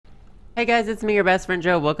Hey guys, it's me, your best friend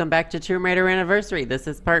Joe. Welcome back to Tomb Raider Anniversary. This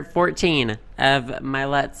is part 14 of my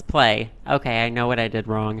Let's Play. Okay, I know what I did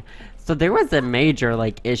wrong. So there was a major,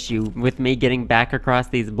 issue with me getting back across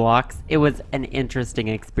these blocks. It was an interesting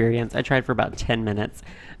experience. I tried for about 10 minutes.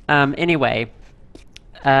 Anyway,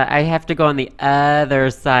 I have to go on the other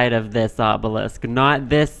side of this obelisk, not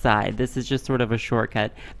this side. This is just sort of a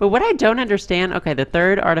shortcut. But what I don't understand, okay, the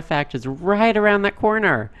third artifact is right around that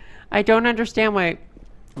corner. I don't understand why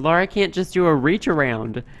Laura can't just do a reach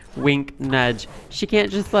around, wink, nudge. She can't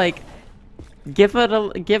just give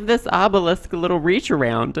this obelisk a little reach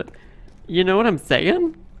around. You know what I'm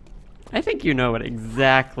saying? I think you know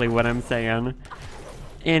exactly what I'm saying.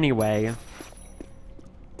 Anyway.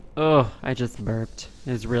 Oh, I just burped.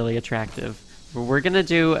 It was really attractive. But we're gonna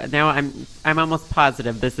do now. I'm almost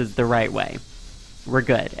positive this is the right way. We're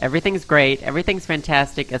good. Everything's great. Everything's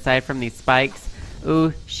fantastic aside from these spikes.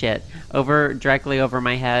 Ooh, shit. Directly over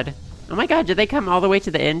my head. Oh my god, did they come all the way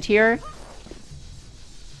to the end here?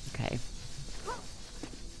 Okay.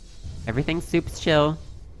 Everything's soups chill.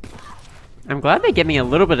 I'm glad they give me a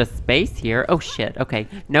little bit of space here. Oh shit, okay.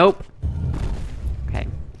 Nope. Okay.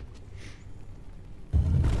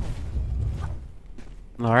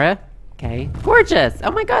 Laura? Okay. Gorgeous!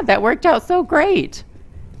 Oh my god, that worked out so great!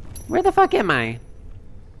 Where the fuck am I?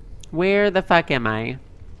 Where the fuck am I?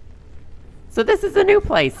 So this is a new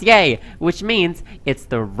place, yay! Which means it's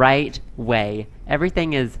the right way.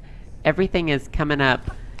 Everything is coming up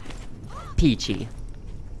peachy.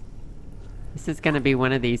 This is gonna be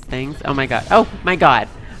one of these things. Oh my god, oh my god,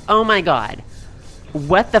 oh my god.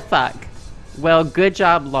 What the fuck? Well, good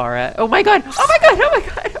job, Laura. Oh my god, oh my god, oh my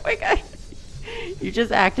god, oh my god. You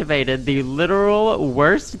just activated the literal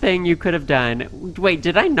worst thing you could have done. Wait,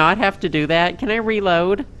 did I not have to do that? Can I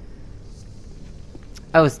reload?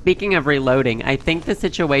 Oh, speaking of reloading, I think the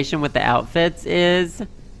situation with the outfits is...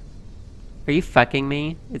 Are you fucking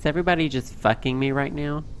me? Is everybody just fucking me right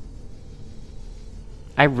now?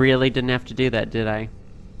 I really didn't have to do that, did I?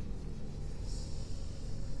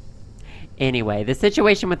 Anyway, the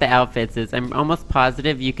situation with the outfits is I'm almost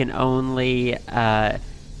positive you can only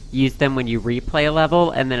use them when you replay a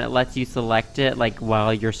level, and then it lets you select it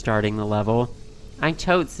while you're starting the level. I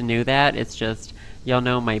totes knew that, it's just... Y'all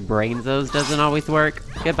know my brainzos doesn't always work.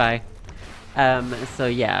 Goodbye. So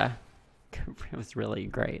yeah. It was really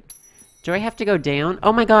great. Do I have to go down?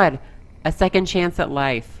 Oh my god! A second chance at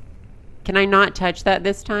life. Can I not touch that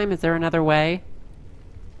this time? Is there another way?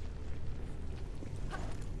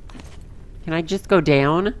 Can I just go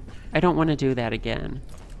down? I don't want to do that again.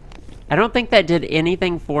 I don't think that did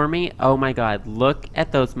anything for me. Oh my god, look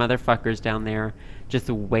at those motherfuckers down there just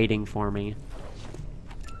waiting for me.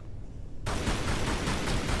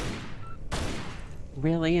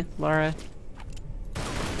 Really, Laura?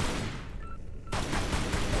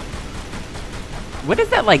 What is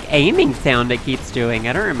that, aiming sound it keeps doing?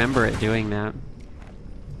 I don't remember it doing that.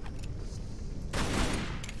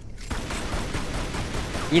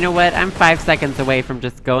 You know what? I'm 5 seconds away from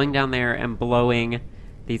just going down there and blowing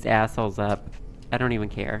these assholes up. I don't even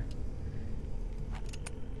care.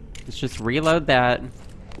 Let's just reload that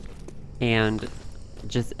and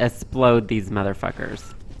just explode these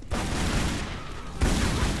motherfuckers.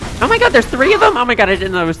 Oh my god, there's 3 of them? Oh my god, I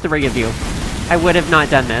didn't know there was 3 of you. I would have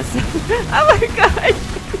not done this. Oh my god.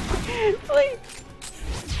 Please.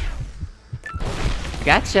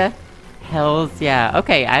 Gotcha. Hells yeah.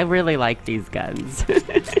 Okay, I really like these guns.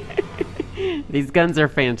 These guns are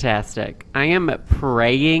fantastic. I am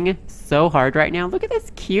praying so hard right now. Look at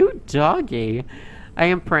this cute doggy. I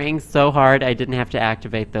am praying so hard I didn't have to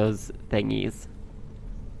activate those thingies.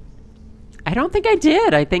 I don't think I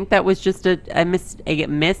did. I think that was just a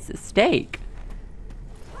mistake.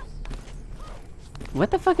 What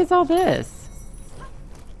the fuck is all this?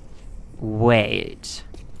 Wait.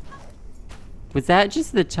 Was that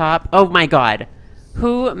just the top? Oh my god.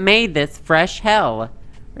 Who made this fresh hell?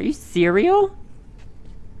 Are you cereal?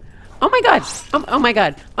 Oh my god. Oh my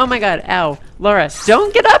god. Oh my god. Ow. Laura,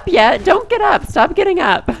 don't get up yet. Don't get up. Stop getting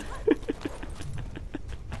up.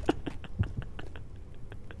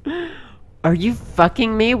 Are you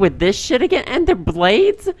fucking me with this shit again? And their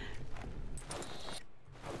blades?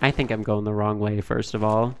 I think I'm going the wrong way, first of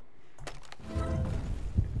all.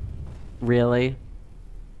 Really?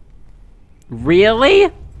 Really?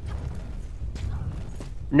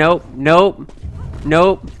 Nope, nope,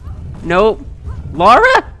 nope, nope.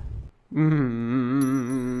 Laura?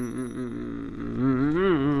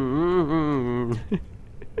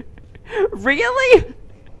 Really?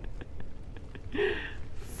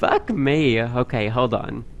 Fuck me. Okay, hold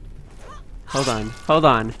on. Hold on, hold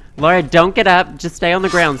on. Laura, don't get up. Just stay on the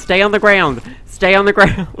ground. Stay on the ground. Stay on the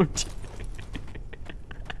ground.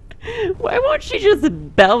 Why won't she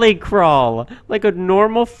just belly crawl like a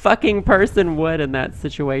normal fucking person would in that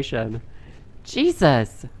situation?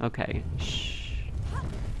 Jesus. Okay. Shh.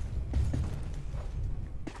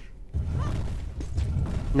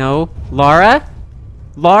 No. Laura?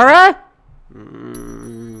 Laura?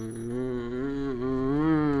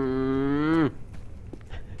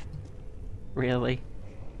 Really?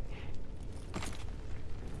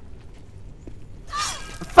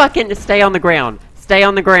 Fucking stay on the ground. Stay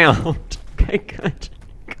on the ground. Okay, good.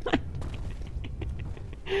 Good.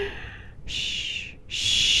 Shh.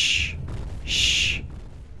 Shh. Shh.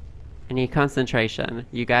 I need concentration.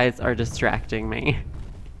 You guys are distracting me.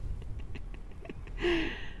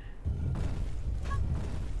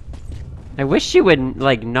 I wish she would,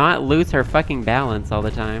 like, not lose her fucking balance all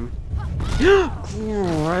the time.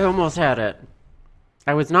 I almost had it.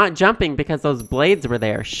 I was not jumping because those blades were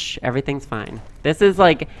there. Shh, everything's fine. This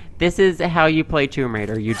is how you play Tomb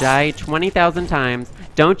Raider. You die 20,000 times.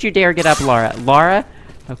 Don't you dare get up, Laura. Laura?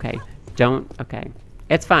 Okay, okay.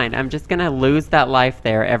 It's fine. I'm just gonna lose that life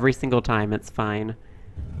there every single time. It's fine.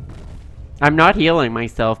 I'm not healing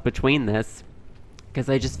myself between this. Because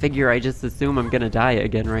I just assume I'm gonna die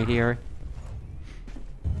again right here.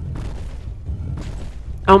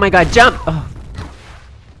 Oh my god, jump! Oh.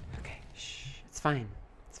 Okay, shh, it's fine.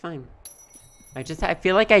 It's fine. I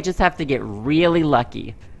feel like I just have to get really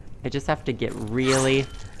lucky. I just have to get really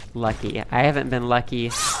lucky. I haven't been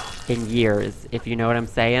lucky in years, if you know what I'm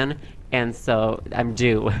saying. And so, I'm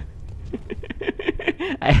due.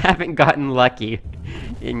 I haven't gotten lucky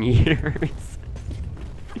in years.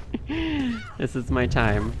 This is my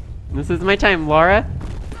time. This is my time, Laura!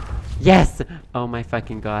 Yes! Oh my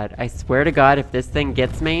fucking god. I swear to god, if this thing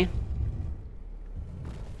gets me...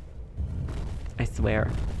 I swear.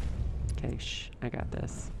 Okay, shh. I got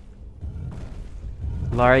this.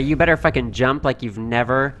 Laura, you better fucking jump like you've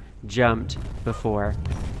never jumped before.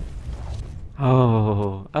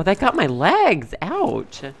 Oh. Oh, that got my legs!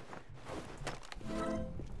 Ouch!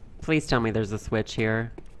 Please tell me there's a switch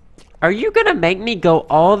here. Are you gonna make me go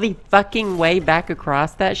all the fucking way back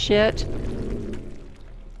across that shit?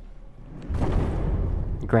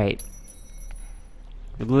 Great.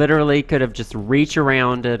 Literally could have just reach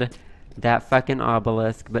arounded that fucking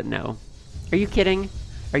obelisk, but no. Are you kidding?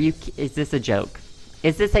 Is this a joke?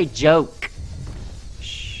 Is this a joke?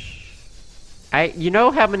 Shh. You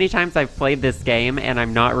know how many times I've played this game and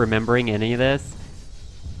I'm not remembering any of this?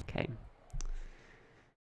 Okay.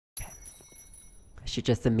 She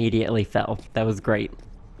just immediately fell. That was great.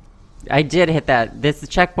 I did hit that. This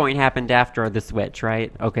checkpoint happened after the switch,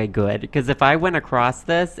 right? Okay, good. Because if I went across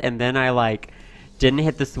this and then I, like, didn't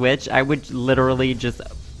hit the switch, I would literally just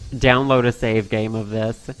download a save game of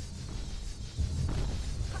this.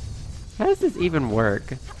 How does this even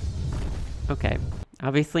work? Okay.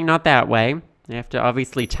 Obviously not that way. I have to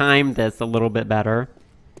obviously time this a little bit better.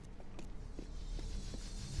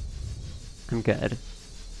 I'm good.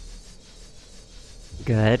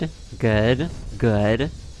 Good. Good. Good.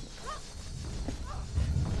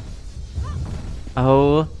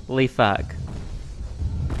 Holy fuck.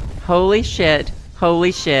 Holy shit.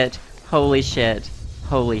 Holy shit. Holy shit.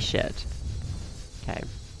 Holy shit. Okay.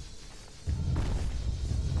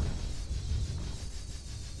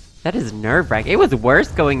 That is nerve-wracking. It was worse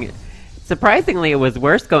going... Surprisingly, it was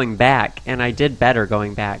worse going back, and I did better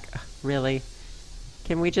going back. Ugh, really?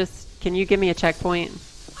 Can we just... Can you give me a checkpoint?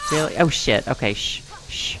 Really? Oh shit. Okay, shh.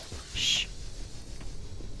 Shh. Shh.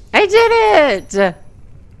 I did it!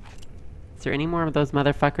 Is there any more of those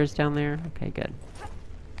motherfuckers down there? Okay, good.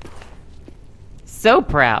 So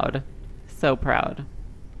proud. So proud.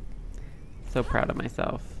 So proud of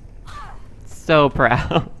myself. So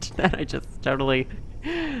proud that I just totally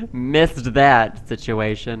missed that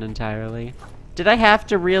situation entirely. Did I have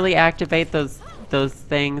to really activate those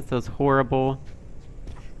things? Those horrible...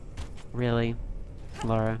 Really?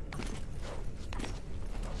 Laura?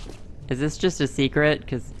 Is this just a secret?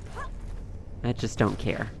 Because I just don't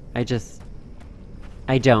care. I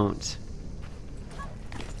don't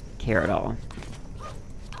care at all.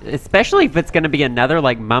 Especially if it's gonna be another,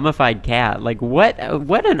 like, mummified cat. Like, what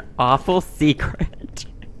an awful secret.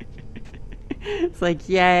 It's like,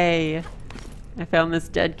 yay. I found this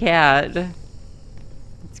dead cat.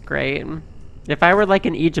 It's great. If I were, like,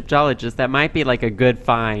 an Egyptologist, that might be, like, a good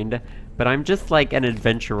find. But I'm just, like, an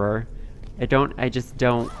adventurer. I don't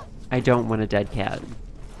want a dead cat.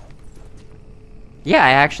 Yeah,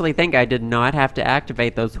 I actually think I did not have to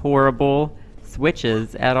activate those horrible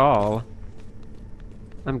switches at all.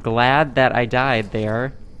 I'm glad that I died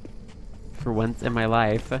there. For once in my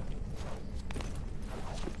life.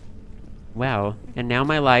 Wow. And now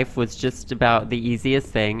my life was just about the easiest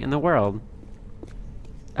thing in the world.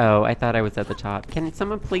 Oh, I thought I was at the top. Can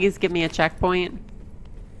someone please give me a checkpoint?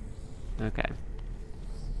 Okay.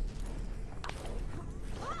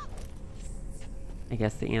 I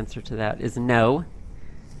guess the answer to that is no.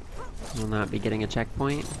 Will not be getting a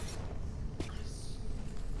checkpoint.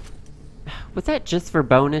 Was that just for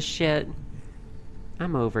bonus shit?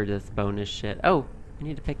 I'm over this bonus shit. Oh, I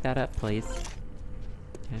need to pick that up, please.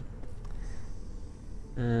 Okay.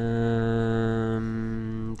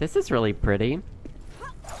 This is really pretty.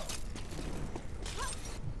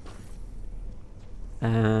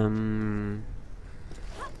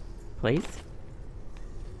 Please?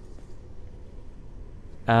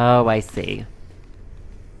 Oh, I see.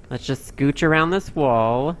 Let's just scooch around this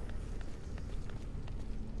wall.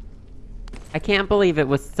 I can't believe it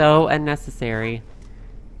was so unnecessary.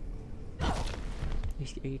 Are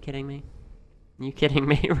you kidding me? Are you kidding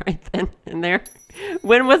me right then and there?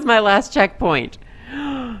 When was my last checkpoint?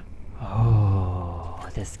 Oh,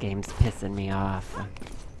 this game's pissing me off.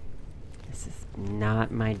 This is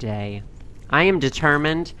not my day. I am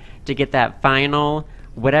determined to get that final,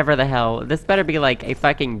 whatever the hell. This better be like a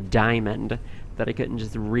fucking diamond that I couldn't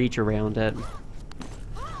just reach around it.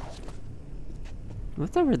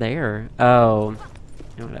 What's over there? Oh,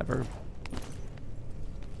 whatever.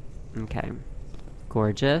 Okay.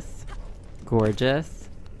 Gorgeous. Gorgeous.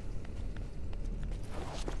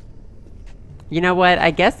 You know what?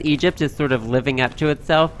 I guess Egypt is sort of living up to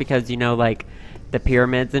itself because, you know, like, the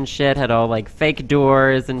pyramids and shit had all, like, fake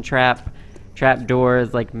doors and trap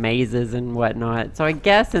doors, like mazes and whatnot. So I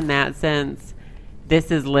guess in that sense,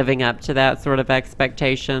 this is living up to that sort of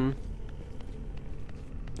expectation.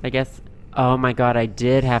 I guess... Oh my god, I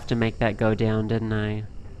did have to make that go down, didn't I?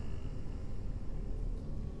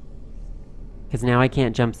 Because now I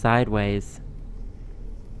can't jump sideways.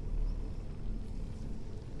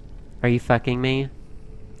 Are you fucking me?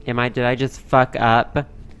 Did I just fuck up?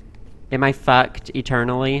 Am I fucked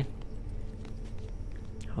eternally?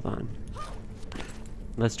 Hold on.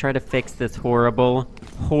 Let's try to fix this horrible,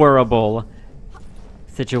 horrible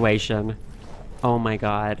situation. Oh my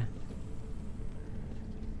god.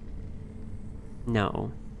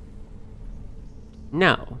 No.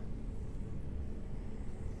 No.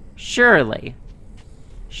 Surely.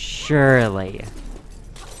 Surely.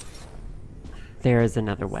 There is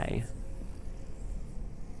another way.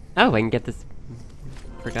 Oh, I can get this.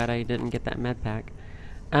 Forgot I didn't get that med pack.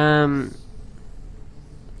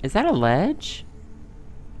 Is that a ledge?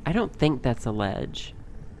 I don't think that's a ledge.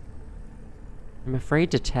 I'm afraid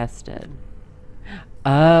to test it.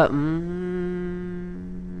 I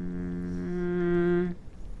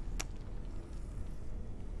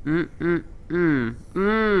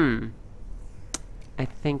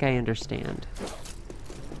think I understand.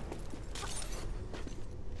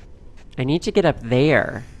 I need to get up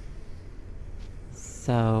there.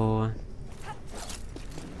 So...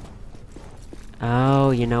 Oh,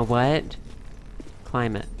 you know what?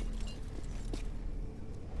 Climb it.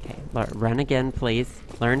 Okay, run again, please.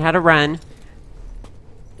 Learn how to run.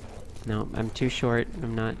 No, I'm too short.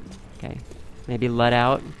 I'm not... Okay. Maybe let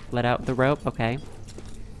out the rope. Okay.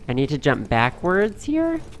 I need to jump backwards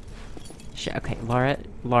here? Okay,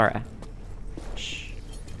 Laura. Shh.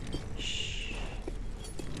 Shh.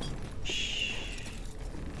 Shh.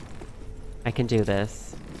 I can do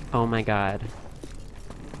this. Oh my god.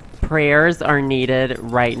 Prayers are needed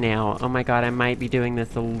right now. Oh my god, I might be doing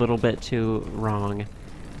this a little bit too wrong.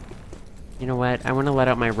 You know what? I want to let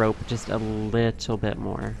out my rope just a little bit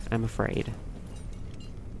more. I'm afraid.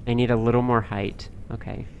 I need a little more height.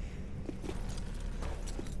 Okay.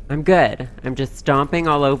 I'm good. I'm just stomping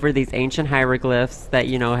all over these ancient hieroglyphs that,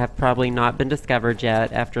 you know, have probably not been discovered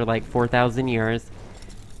yet after like 4,000 years.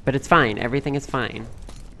 But it's fine. Everything is fine.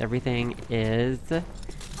 Everything is...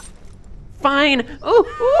 fine! Ooh!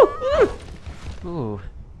 Ooh! Ooh! Ooh.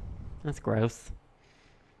 That's gross.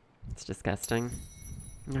 It's disgusting.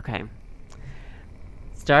 Okay.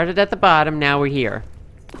 Started at the bottom, now we're here.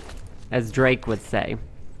 As Drake would say.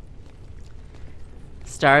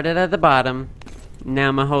 Started at the bottom,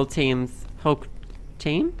 now my whole team?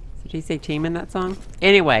 Did he say team in that song?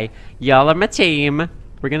 Anyway, y'all are my team.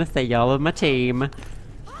 We're gonna say y'all are my team.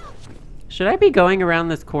 Should I be going around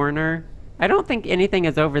this corner? I don't think anything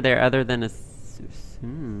is over there other than a...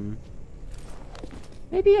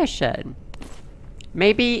 Maybe I should.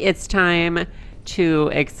 Maybe it's time to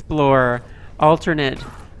explore alternate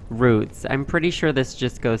routes. I'm pretty sure this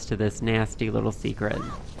just goes to this nasty little secret.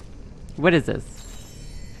 What is this?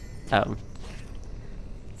 Oh.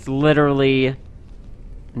 It's literally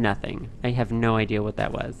nothing. I have no idea what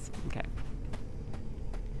that was. Okay.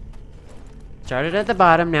 Started at the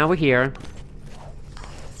bottom, now we're here.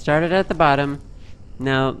 Started at the bottom.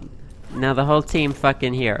 Now the whole team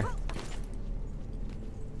fucking here.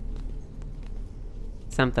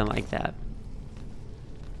 Something like that.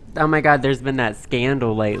 Oh my god, there's been that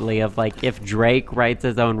scandal lately of like if Drake writes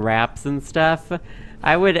his own raps and stuff.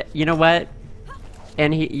 I would, you know what?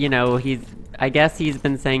 And he, you know, I guess he's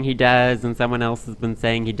been saying he does and someone else has been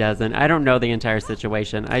saying he doesn't. I don't know the entire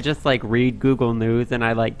situation. I just like read Google News and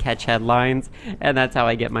I like catch headlines and that's how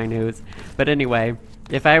I get my news. But anyway,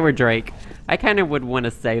 if I were Drake, I kind of would want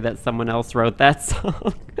to say that someone else wrote that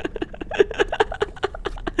song.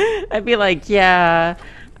 I'd be like, yeah,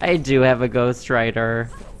 I do have a ghostwriter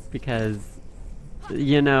because,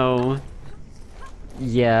 you know,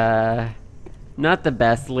 yeah, not the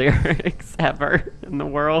best lyrics ever in the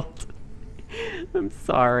world. I'm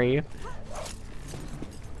sorry.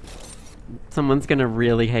 Someone's gonna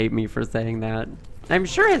really hate me for saying that. I'm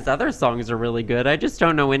sure his other songs are really good. I just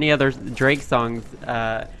don't know any other Drake songs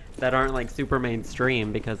that aren't like super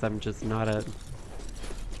mainstream because I'm just not a...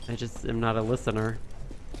 I just am not a listener.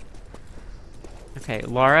 Okay,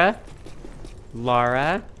 Laura,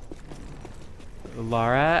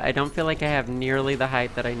 I don't feel like I have nearly the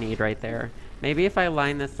height that I need right there. Maybe if I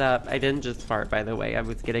line this up, I didn't just fart, by the way. I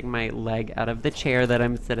was getting my leg out of the chair that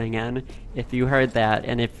I'm sitting in. If you heard that,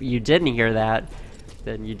 and if you didn't hear that,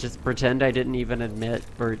 then you just pretend I didn't even admit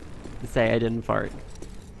or say I didn't fart.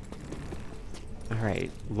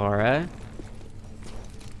 Alright, Laura.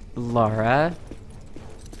 I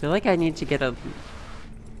feel like I need to get a...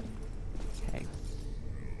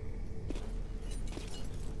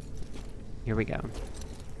 Here we go.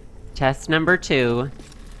 Test number 2.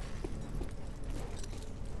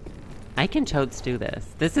 I can totes do this.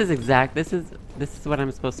 This is what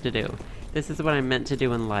I'm supposed to do. This is what I'm meant to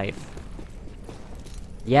do in life.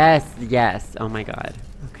 Yes. Oh my god.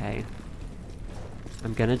 Okay.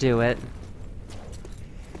 I'm gonna do it.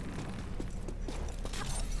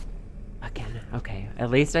 Again. Okay. At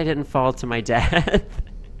least I didn't fall to my death.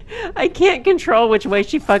 I can't control which way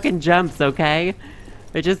she fucking jumps, okay?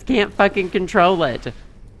 I just can't fucking control it. Okay.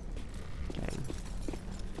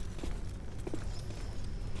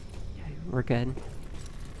 We're good.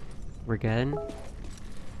 We're good.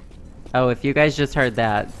 Oh, if you guys just heard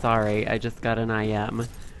that, sorry. I just got an IM.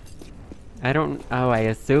 I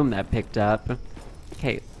assume that picked up.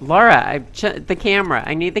 Okay, Laura, the camera.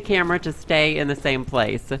 I need the camera to stay in the same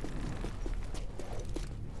place.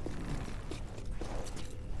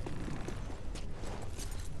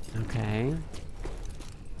 Okay.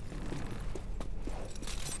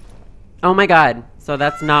 Oh my god, so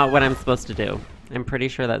that's not what I'm supposed to do. I'm pretty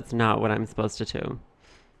sure that's not what I'm supposed to do.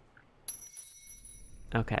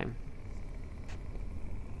 Okay.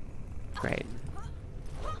 Great.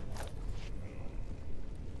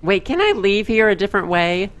 Wait, can I leave here a different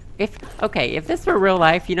way? Okay, if this were real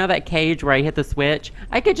life, you know that cage where I hit the switch?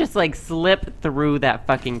 I could just like slip through that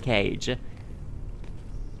fucking cage.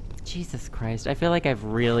 Jesus Christ, I feel like I've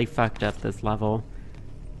really fucked up this level.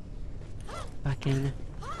 Fucking.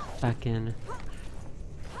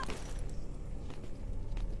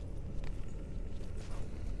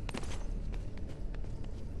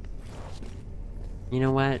 You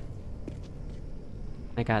know what?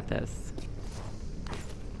 I got this.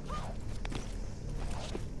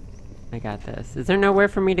 Is there nowhere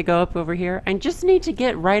for me to go up over here? I just need to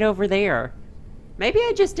get right over there. Maybe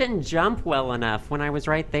I just didn't jump well enough when I was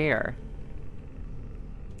right there.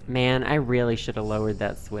 Man, I really should have lowered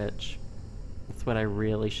that switch. That's what I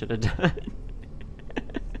really should have done.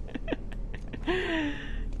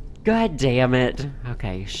 God damn it.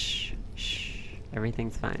 Okay, shh.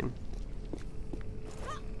 Everything's fine.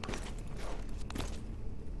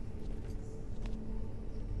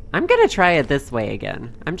 I'm gonna try it this way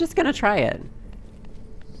again. I'm just gonna try it.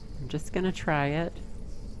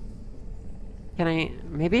 Can I,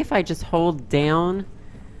 maybe if I just hold down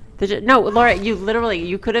no, Laura,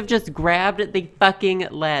 you could have just grabbed the fucking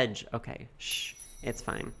ledge. Okay, shh. It's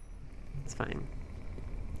fine.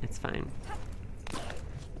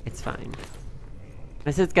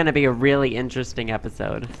 This is gonna be a really interesting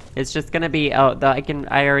episode. It's just gonna be,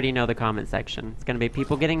 I already know the comment section. It's gonna be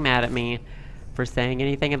people getting mad at me for saying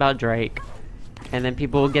anything about Drake. And then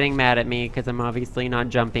people getting mad at me because I'm obviously not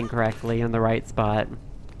jumping correctly in the right spot.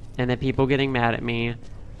 And then people getting mad at me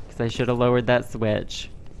because I should have lowered that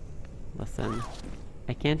switch. Listen,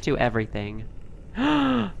 I can't do everything.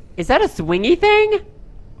 Is that a swingy thing?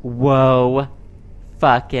 Whoa.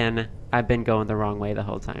 Fucking, I've been going the wrong way the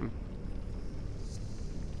whole time.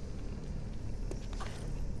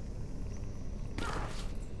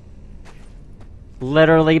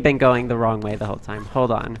 Literally been going the wrong way the whole time.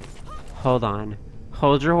 Hold on. Hold on.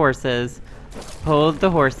 Hold your horses. Hold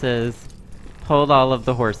the horses. Hold all of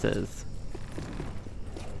the horses.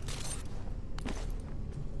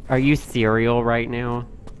 Are you serial right now?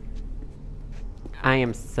 I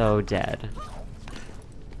am so dead.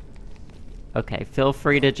 Okay, feel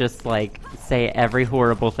free to just, like, say every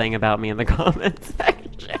horrible thing about me in the comments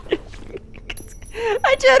section.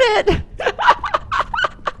 I did it!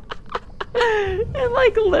 In,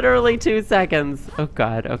 like, literally 2 seconds. Oh,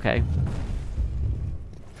 God, okay.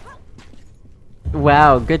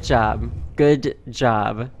 Wow, good job. Good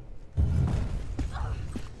job.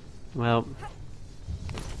 Well.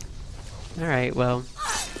 Alright, well.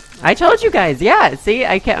 I told you guys, yeah, see,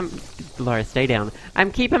 I can't. Laura, stay down.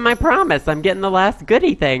 I'm keeping my promise. I'm getting the last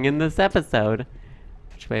goodie thing in this episode.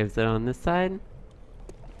 Which way is it on this side?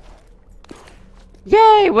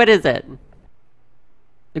 Yay! What is it?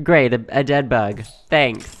 Great, a dead bug.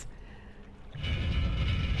 Thanks.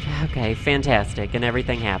 Okay, fantastic, and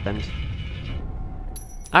everything happened.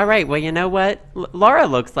 Alright, well, you know what? Laura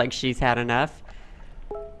looks like she's had enough.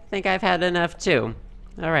 I think I've had enough, too.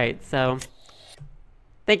 Alright, so.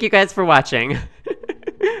 Thank you guys for watching.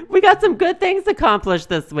 We got some good things accomplished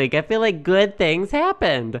this week. I feel like good things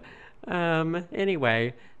happened.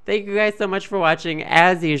 Anyway, thank you guys so much for watching.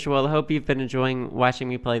 As usual, I hope you've been enjoying watching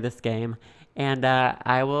me play this game. And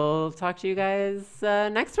I will talk to you guys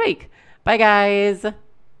next week. Bye, guys.